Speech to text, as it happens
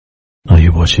Are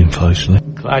you watching closely?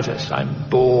 Clytus, I'm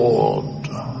bored.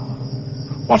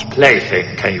 What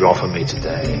plaything can you offer me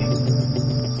today?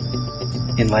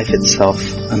 In Life Itself,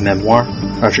 a memoir,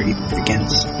 Roger Ebert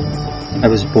begins. I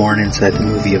was born inside the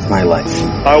movie of my life.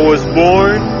 I was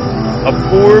born a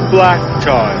poor black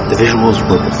child. The visuals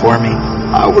were before me.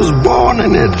 I was born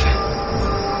in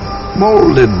it,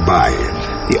 molded by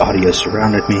it. The audio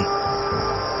surrounded me.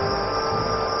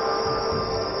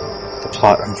 The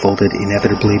plot unfolded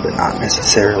inevitably, but not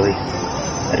necessarily.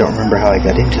 I don't remember how I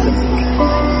got into the movie,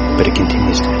 but it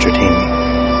continues to entertain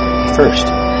me. First,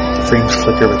 the frames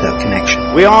flicker without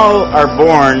connection. We all are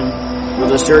born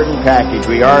with a certain package.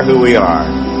 We are who we are.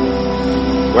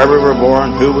 Where we were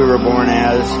born, who we were born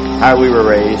as, how we were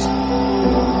raised.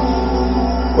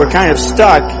 We're kind of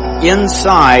stuck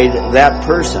inside that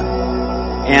person.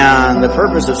 And the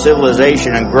purpose of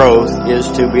civilization and growth is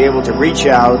to be able to reach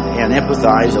out and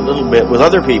empathize a little bit with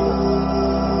other people.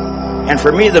 And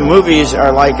for me, the movies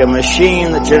are like a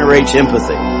machine that generates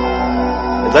empathy.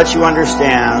 It lets you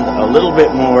understand a little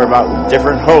bit more about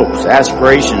different hopes,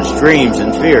 aspirations, dreams,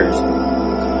 and fears.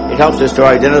 It helps us to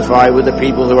identify with the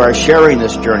people who are sharing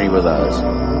this journey with us.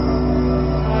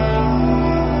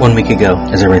 1 week ago,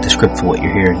 as I write the script for what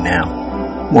you're hearing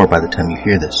now, more by the time you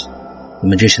hear this, The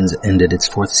Magicians ended its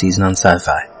 4th season on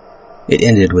Sci-Fi. It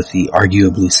ended with the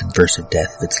arguably subversive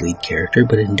death of its lead character,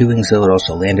 but in doing so it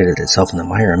also landed itself in the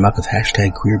mire and muck of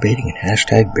hashtag queerbaiting and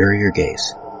hashtag bury your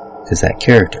gays. Because that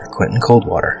character, Quentin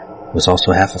Coldwater, was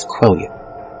also half of Quelliot,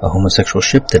 a homosexual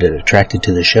ship that had attracted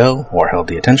to the show, or held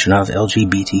the attention of,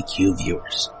 LGBTQ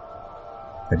viewers.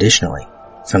 Additionally,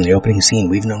 from the opening scene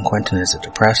we've known Quentin as a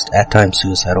depressed, at times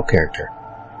suicidal character,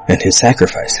 and his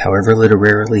sacrifice, however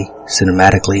literarily,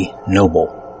 cinematically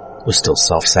noble, was still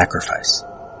self-sacrifice,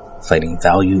 finding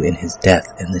value in his death,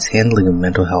 and this handling of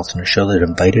mental health in a show that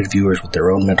invited viewers with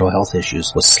their own mental health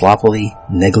issues was sloppily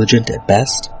negligent at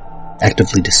best,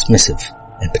 actively dismissive,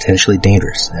 and potentially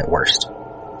dangerous at worst.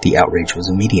 The outrage was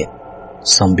immediate,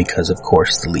 some because, of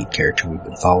course, the lead character we've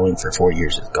been following for 4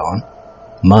 years is gone,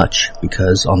 much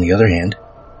because, on the other hand,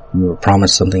 we were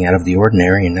promised something out of the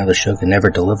ordinary and now the show can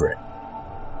never deliver it.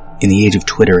 In the age of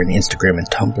Twitter and Instagram and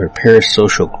Tumblr,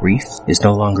 parasocial grief is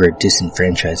no longer a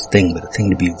disenfranchised thing, but a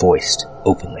thing to be voiced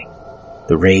openly.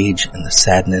 The rage and the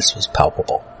sadness was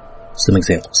palpable. Some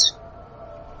examples.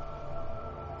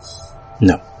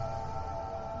 No.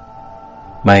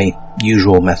 My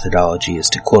usual methodology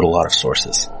is to quote a lot of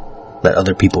sources. Let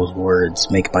other people's words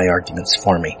make my arguments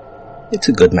for me. It's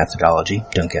a good methodology,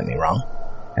 don't get me wrong,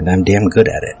 and I'm damn good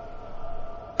at it.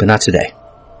 But not today.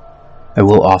 I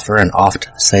will offer an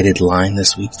oft-cited line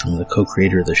this week from the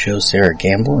co-creator of the show, Sarah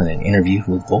Gamble, in an interview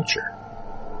with Vulture,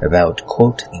 about,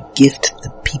 quote, the gift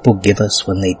that people give us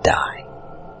when they die.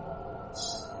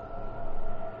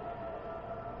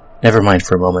 Never mind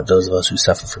for a moment those of us who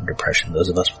suffer from depression, those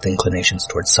of us with inclinations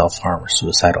towards self-harm or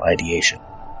suicidal ideation.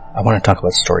 I want to talk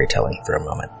about storytelling for a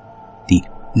moment. The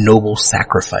noble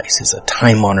sacrifice is a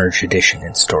time-honored tradition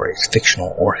in stories,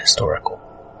 fictional or historical.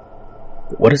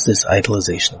 But what does this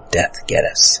idolization of death get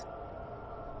us?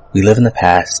 We live in the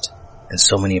past, and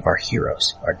so many of our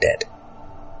heroes are dead.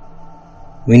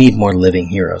 We need more living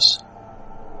heroes.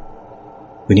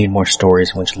 We need more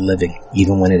stories in which living,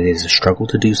 even when it is a struggle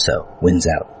to do so, wins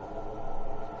out.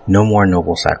 No more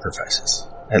noble sacrifices,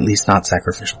 at least not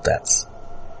sacrificial deaths.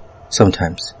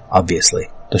 Sometimes, obviously,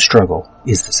 the struggle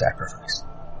is the sacrifice.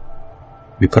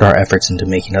 We put our efforts into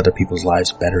making other people's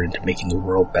lives better, into making the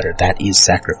world better. That is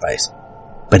sacrifice.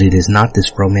 But it is not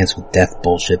this romance with death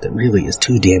bullshit that really is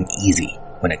too damn easy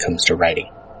when it comes to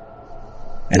writing.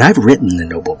 And I've written the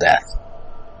noble death.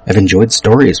 I've enjoyed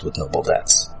stories with noble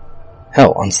deaths.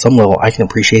 Hell, on some level I can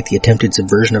appreciate the attempted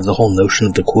subversion of the whole notion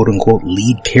of the quote-unquote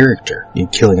lead character in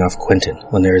killing off Quentin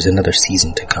when there is another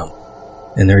season to come.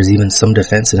 And there is even some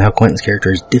defense in how Quentin's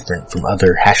character is different from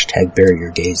other hashtag bury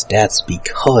your gays deaths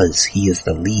because he is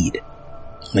the lead.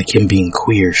 Like him being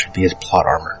queer should be his plot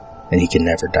armor, and he can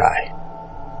never die.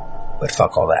 But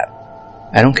fuck all that.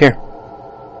 I don't care.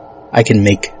 I can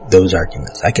make those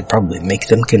arguments. I could probably make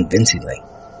them convincingly,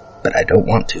 but I don't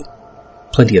want to.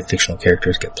 Plenty of fictional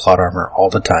characters get plot armor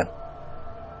all the time.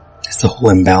 It's the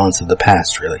whole imbalance of the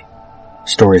past, really.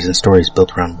 Stories and stories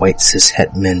built around white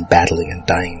cis-het men battling and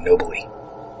dying nobly.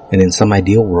 And in some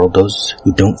ideal world, those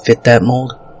who don't fit that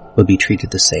mold would be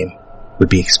treated the same, would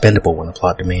be expendable when the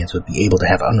plot demands, would be able to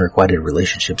have unrequited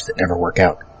relationships that never work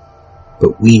out.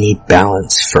 But we need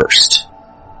balance first.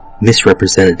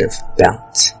 Misrepresentative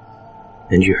balance.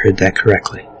 And you heard that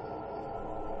correctly.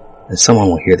 And someone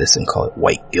will hear this and call it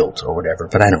white guilt or whatever,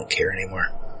 but I don't care anymore.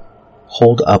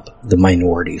 hold up the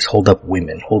minorities, hold up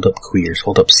women, hold up queers,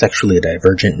 hold up sexually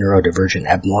divergent, neurodivergent,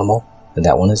 abnormal, and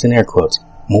that one is in air quotes,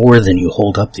 more than you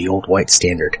hold up the old white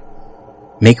standard.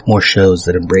 Make more shows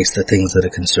that embrace the things that a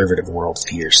conservative world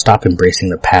fears. Stop embracing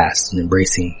the past and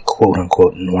embracing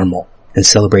quote-unquote normal, and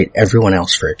celebrate everyone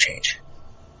else for a change.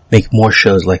 Make more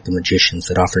shows like The Magicians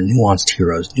that offer nuanced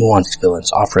heroes, nuanced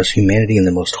villains, offer us humanity in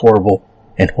the most horrible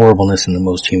and horribleness in the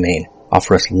most humane,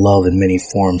 offer us love in many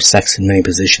forms, sex in many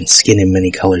positions, skin in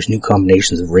many colors, new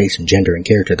combinations of race and gender and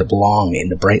character that belong in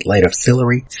the bright light of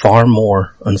Fillory far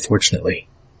more, unfortunately,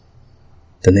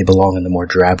 than they belong in the more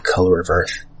drab color of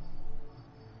earth.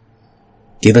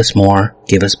 Give us more,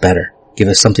 give us better, give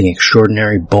us something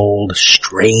extraordinary, bold,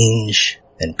 strange,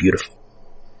 and beautiful.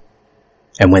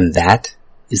 And when that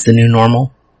is the new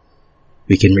normal,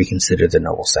 we can reconsider the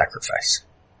noble sacrifice.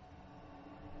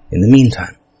 In the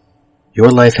meantime,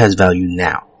 your life has value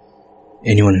now.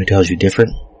 Anyone who tells you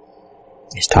different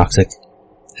is toxic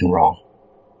and wrong.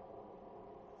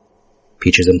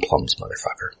 Peaches and plums,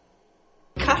 motherfucker.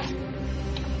 Cut.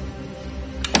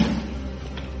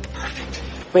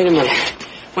 Perfect. Wait a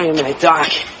minute,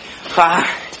 Doc.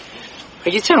 Are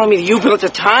you telling me that you built a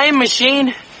time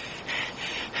machine?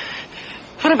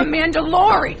 A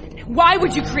Mandalorian! Why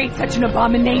would you create such an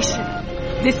abomination?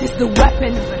 This is the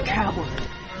weapon of a coward.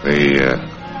 The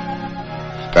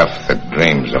stuff that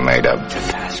dreams are made of. The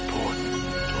passport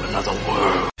to another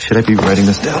world. Should I be writing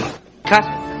this down? Cut.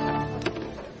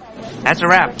 That's a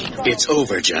wrap. It's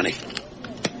over, Johnny.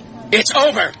 It's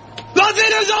over!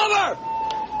 Nothing is over!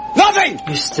 Nothing!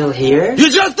 You're still here?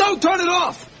 You just don't turn it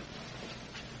off!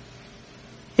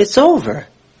 It's over.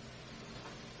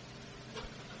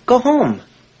 Go home.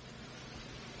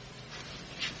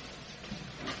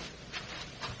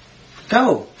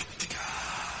 Go.